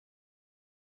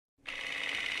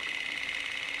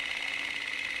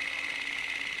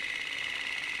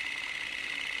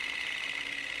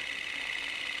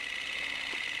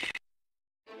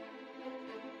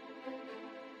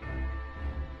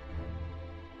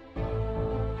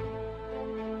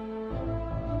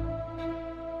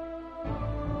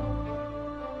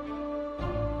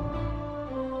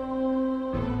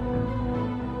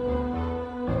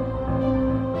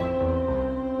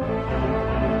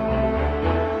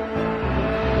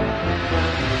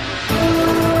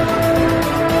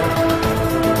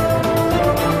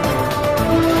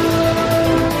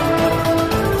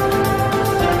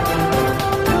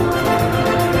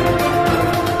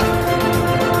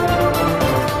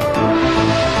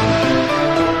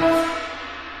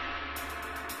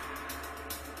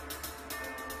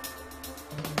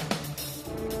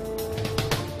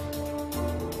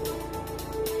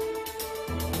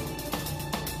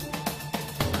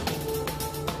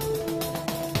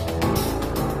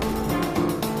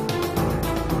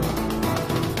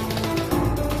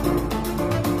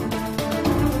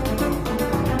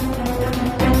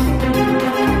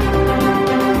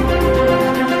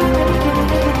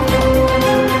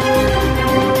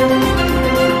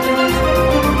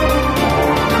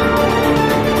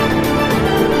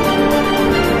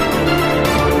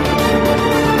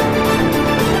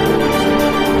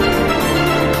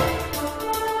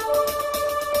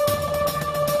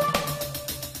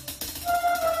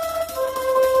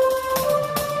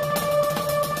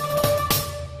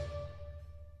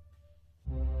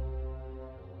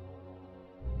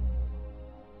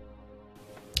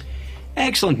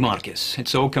Excellent, Marcus.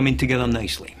 It's all coming together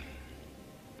nicely.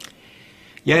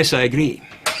 Yes, I agree.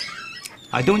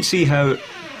 I don't see how...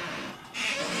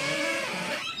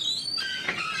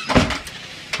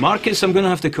 Marcus, I'm going to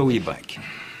have to call you back.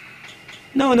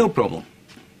 No, no problem.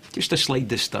 Just a slight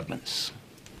disturbance.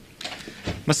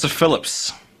 Mr.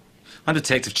 Phillips, I'm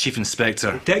Detective Chief Inspector.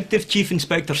 Detective Chief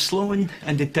Inspector Sloan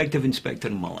and Detective Inspector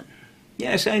Mullan.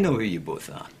 Yes, I know who you both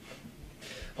are.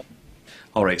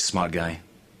 All right, smart guy.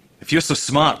 If you're so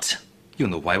smart,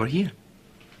 you'll know why we're here.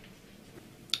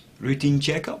 Routine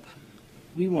checkup?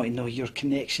 We want to know your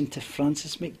connection to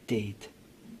Francis McDade.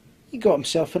 He got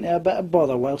himself into a bit of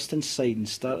bother whilst inside and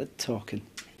started talking.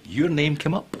 Your name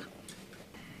came up.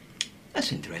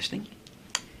 That's interesting.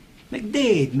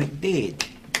 McDade.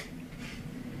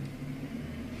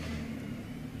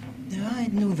 Now, I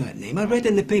know that name. I read it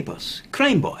in the papers.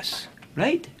 Crime boss,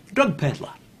 right? Drug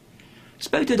peddler.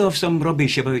 Spouted off some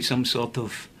rubbish about some sort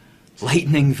of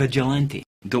lightning vigilante.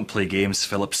 Don't play games,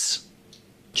 Phillips.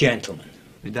 Gentlemen,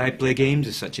 would I play games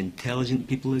with such intelligent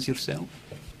people as yourself?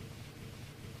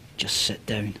 Just sit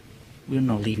down. We're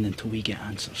not leaving until we get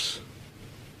answers.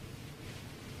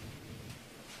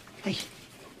 Hey,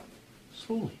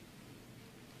 slowly.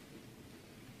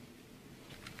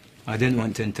 I didn't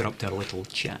want to interrupt our little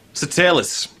chat. So tell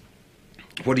us,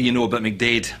 what do you know about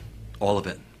McDade? All of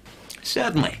it.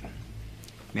 Certainly.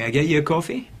 May I get you a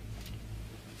coffee?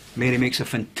 Mary makes a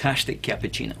fantastic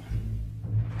cappuccino.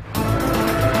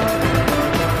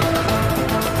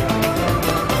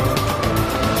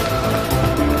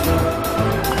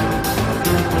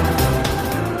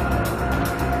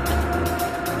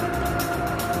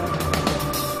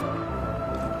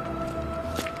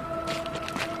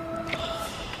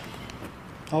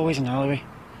 Always an alleyway.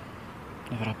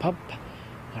 Never a pub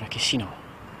or a casino.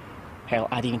 Hell,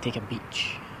 I'd even take a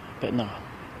beach. But no,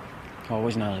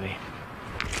 always an alleyway.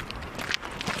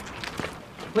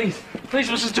 Please,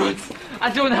 Mrs. Jones. I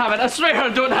don't have it. I swear I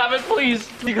don't have it, please.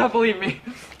 You can't believe me.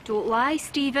 Don't lie,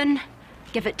 Stephen.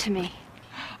 Give it to me.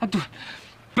 I don't...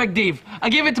 Big Dave. I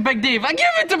gave it to Big Dave. I gave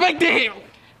it to Big Dave!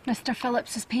 Mr.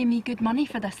 Phillips is paying me good money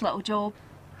for this little job.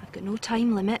 I've got no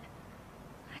time limit.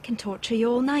 I can torture you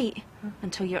all night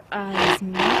until your eyes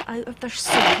melt out of their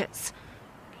sockets.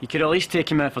 You could at least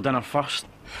take him out for dinner first.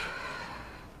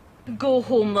 Go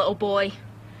home, little boy.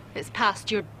 It's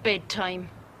past your bedtime.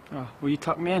 Oh, will you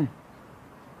tuck me in?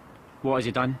 What has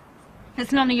he done?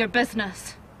 It's none of your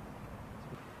business.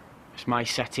 It's my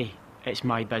city. It's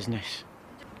my business.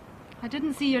 I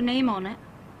didn't see your name on it.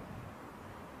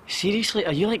 Seriously,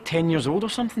 are you like 10 years old or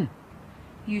something?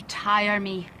 You tire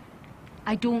me.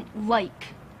 I don't like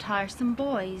tiresome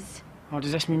boys. Or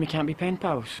does this mean we can't be pen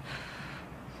pals?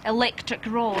 Electric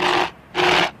rod.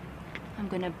 I'm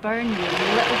gonna burn your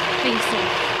little face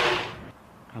off.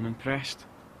 I'm impressed.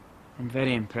 I'm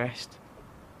very impressed.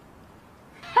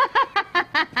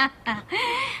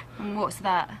 And what's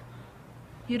that?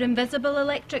 Your invisible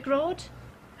electric rod?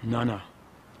 No.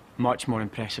 Much more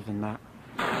impressive than that.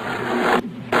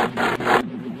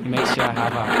 You might say I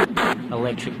have a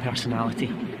electric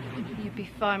personality. You'd be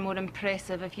far more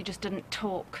impressive if you just didn't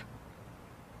talk.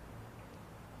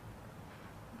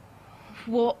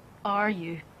 What are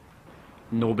you?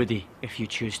 Nobody, if you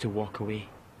choose to walk away.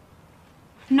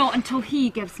 Not until he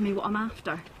gives me what I'm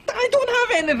after. I don't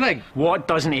have anything! What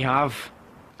doesn't he have?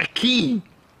 A key!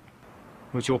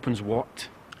 Which opens what?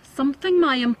 Something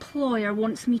my employer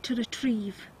wants me to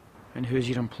retrieve. And who's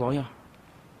your employer?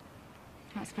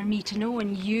 That's for me to know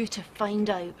and you to find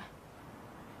out.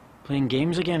 Playing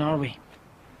games again, are we?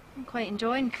 I'm quite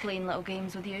enjoying playing little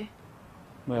games with you.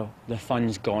 Well, the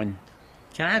fun's gone.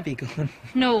 Can I be gone?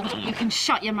 No, you can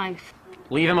shut your mouth.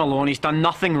 Leave him alone, he's done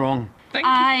nothing wrong.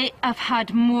 I have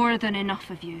had more than enough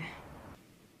of you.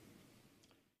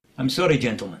 I'm sorry,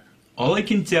 gentlemen. All I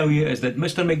can tell you is that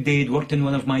Mr. McDade worked in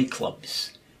one of my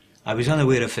clubs. I was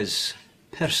unaware of his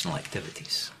personal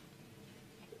activities.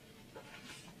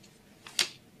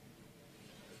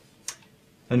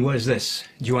 And what is this?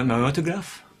 Do you want my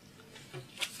autograph?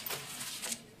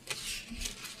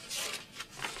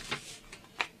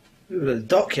 We were at the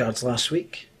dockyards last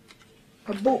week.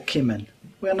 A boat came in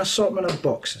with an assortment of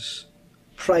boxes.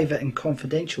 Private and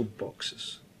confidential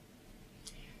boxes.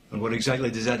 And what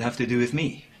exactly does that have to do with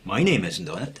me? My name isn't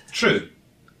on it. True.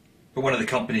 But one of the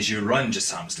companies you run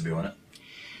just happens to be on it.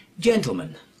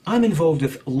 Gentlemen, I'm involved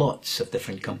with lots of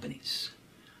different companies.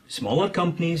 Smaller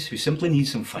companies who simply need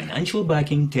some financial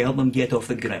backing to help them get off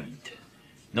the ground.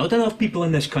 Not enough people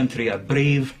in this country are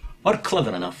brave or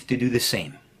clever enough to do the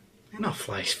same. Enough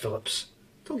lies, Phillips.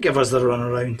 Don't give us the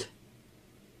runaround.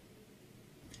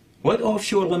 What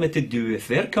Offshore Limited do with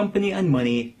their company and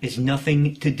money is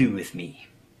nothing to do with me.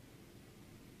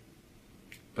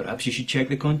 Perhaps you should check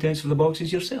the contents of the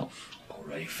boxes yourself.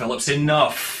 Alright, Phillips,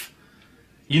 enough.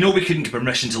 You know we couldn't get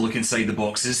permission to look inside the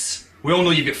boxes. We all know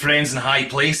you've got friends in high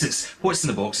places. What's in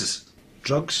the boxes?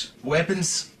 Drugs,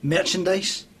 Weapons?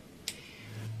 merchandise.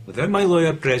 Without my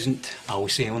lawyer present, I will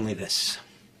say only this.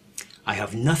 I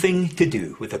have nothing to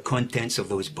do with the contents of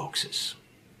those boxes.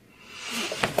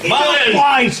 Mullan!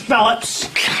 Wise, Phillips!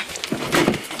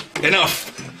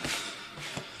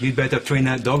 Enough! You'd better train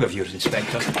that dog of yours,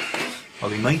 Inspector, or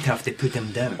we might have to put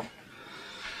him down.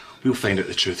 We'll find out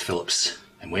the truth, Phillips.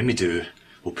 And when we do,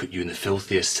 we'll put you in the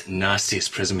filthiest,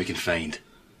 nastiest prison we can find.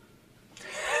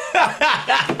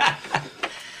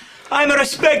 I'm a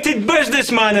respected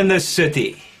businessman in this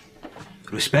city.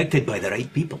 Respected by the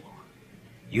right people.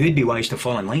 You'd be wise to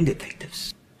fall in line,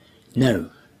 detectives. Now,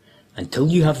 until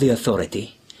you have the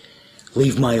authority,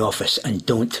 leave my office and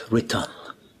don't return.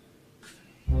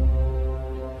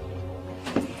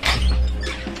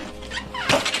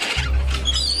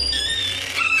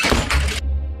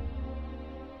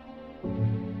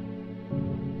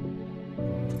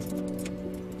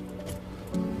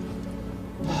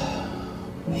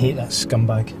 I hate that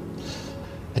scumbag.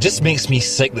 It just makes me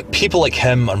sick that people like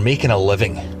him are making a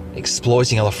living,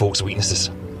 exploiting other folks'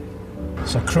 weaknesses.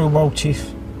 It's a cruel world,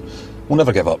 Chief. We'll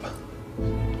never give up.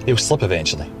 He'll slip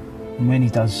eventually. And when he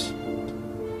does,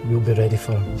 we'll be ready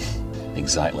for him.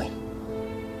 Exactly.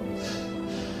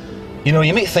 You know,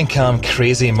 you might think I'm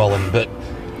crazy, Mullan, but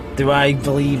Do I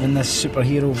believe in this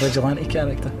superhero vigilante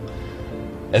character?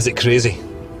 is it crazy?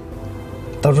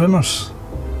 They're rumours,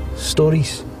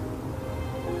 stories,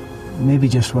 maybe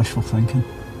just wishful thinking.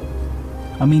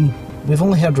 I mean, we've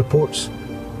only heard reports.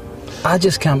 I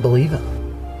just can't believe it.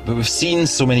 But we've seen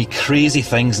so many crazy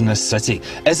things in this city.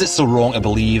 Is it so wrong to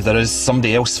believe there is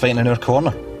somebody else fighting in our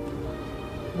corner?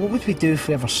 What would we do if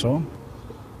we ever saw him?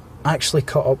 Actually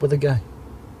caught up with the guy?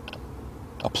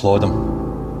 Applaud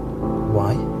him.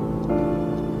 Why?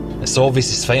 It's obvious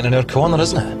he's fighting in our corner,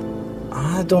 isn't it?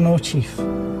 I don't know, Chief.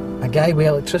 A guy with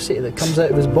electricity that comes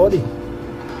out of his body.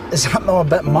 Is that not a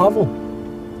bit Marvel?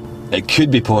 It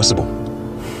could be possible.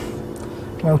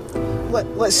 Well,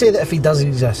 let's say that if he does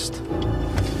exist,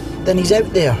 then he's out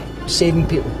there saving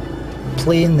people,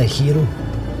 playing the hero.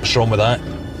 What's wrong with that?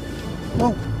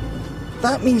 Well,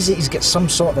 that means that he's got some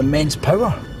sort of immense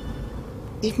power.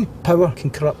 Even power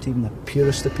can corrupt even the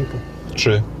purest of people.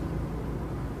 True.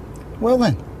 Well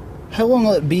then, how long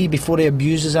will it be before he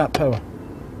abuses that power?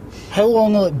 How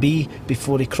long will it be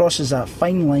before he crosses that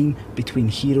fine line between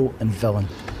hero and villain?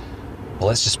 Well,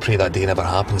 let's just pray that day never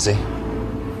happens, eh?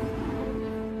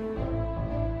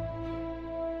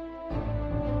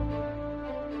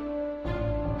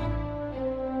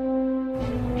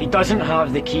 He doesn't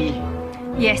have the key.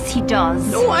 Yes, he does.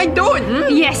 No, I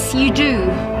don't. Yes, you do.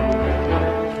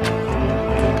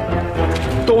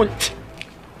 Don't!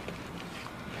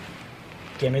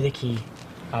 Give me the key.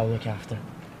 I'll look after it.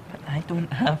 But I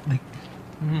don't have the...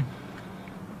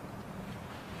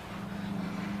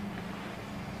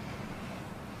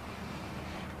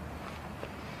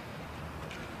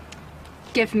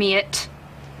 Give me it.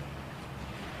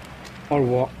 Or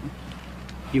what?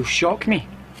 You'll shock me.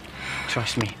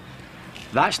 Trust me.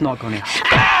 That's not gonna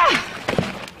happen.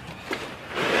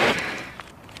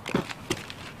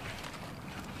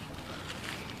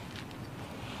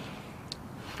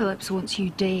 Phillips wants you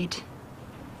dead.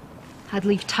 I'd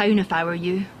leave town if I were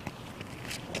you.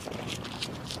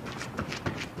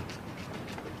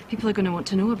 People are going to want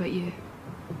to know about you.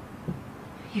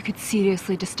 You could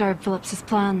seriously disturb Phillips's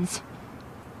plans.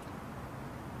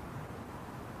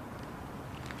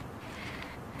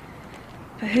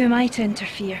 But who am I to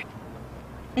interfere?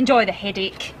 Enjoy the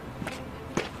headache.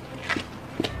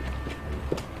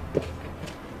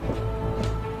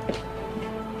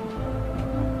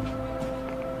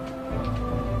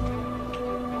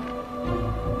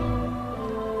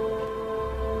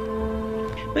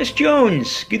 Miss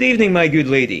Jones, good evening, my good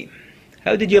lady.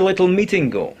 How did your little meeting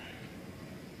go?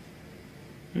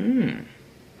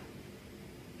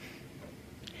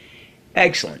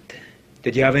 Excellent.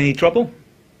 Did you have any trouble?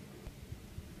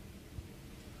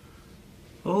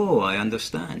 Oh, I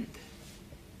understand.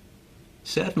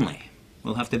 Certainly.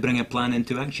 We'll have to bring a plan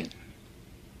into action.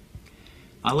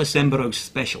 Alice Embero's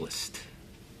specialist.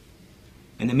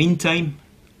 In the meantime,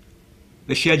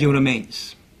 the schedule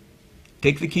remains.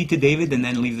 Take the key to David and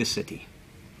then leave the city.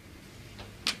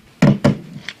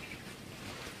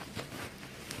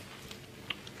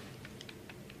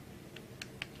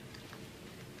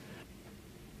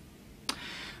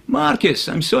 Marcus,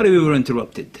 I'm sorry we were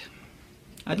interrupted.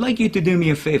 I'd like you to do me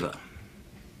a favour.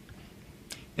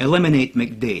 Eliminate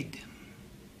McDade.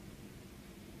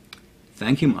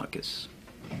 Thank you, Marcus.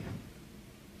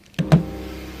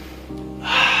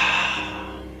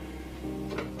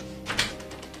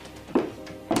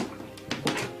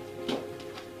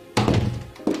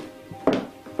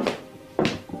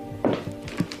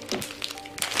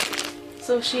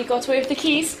 So she got away with the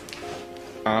keys,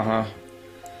 Uh-huh.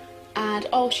 and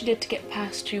all she did to get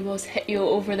past you was hit you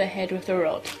over the head with a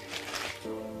rod.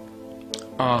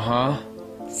 Uh-huh.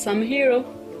 Some hero.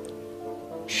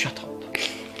 Shut up.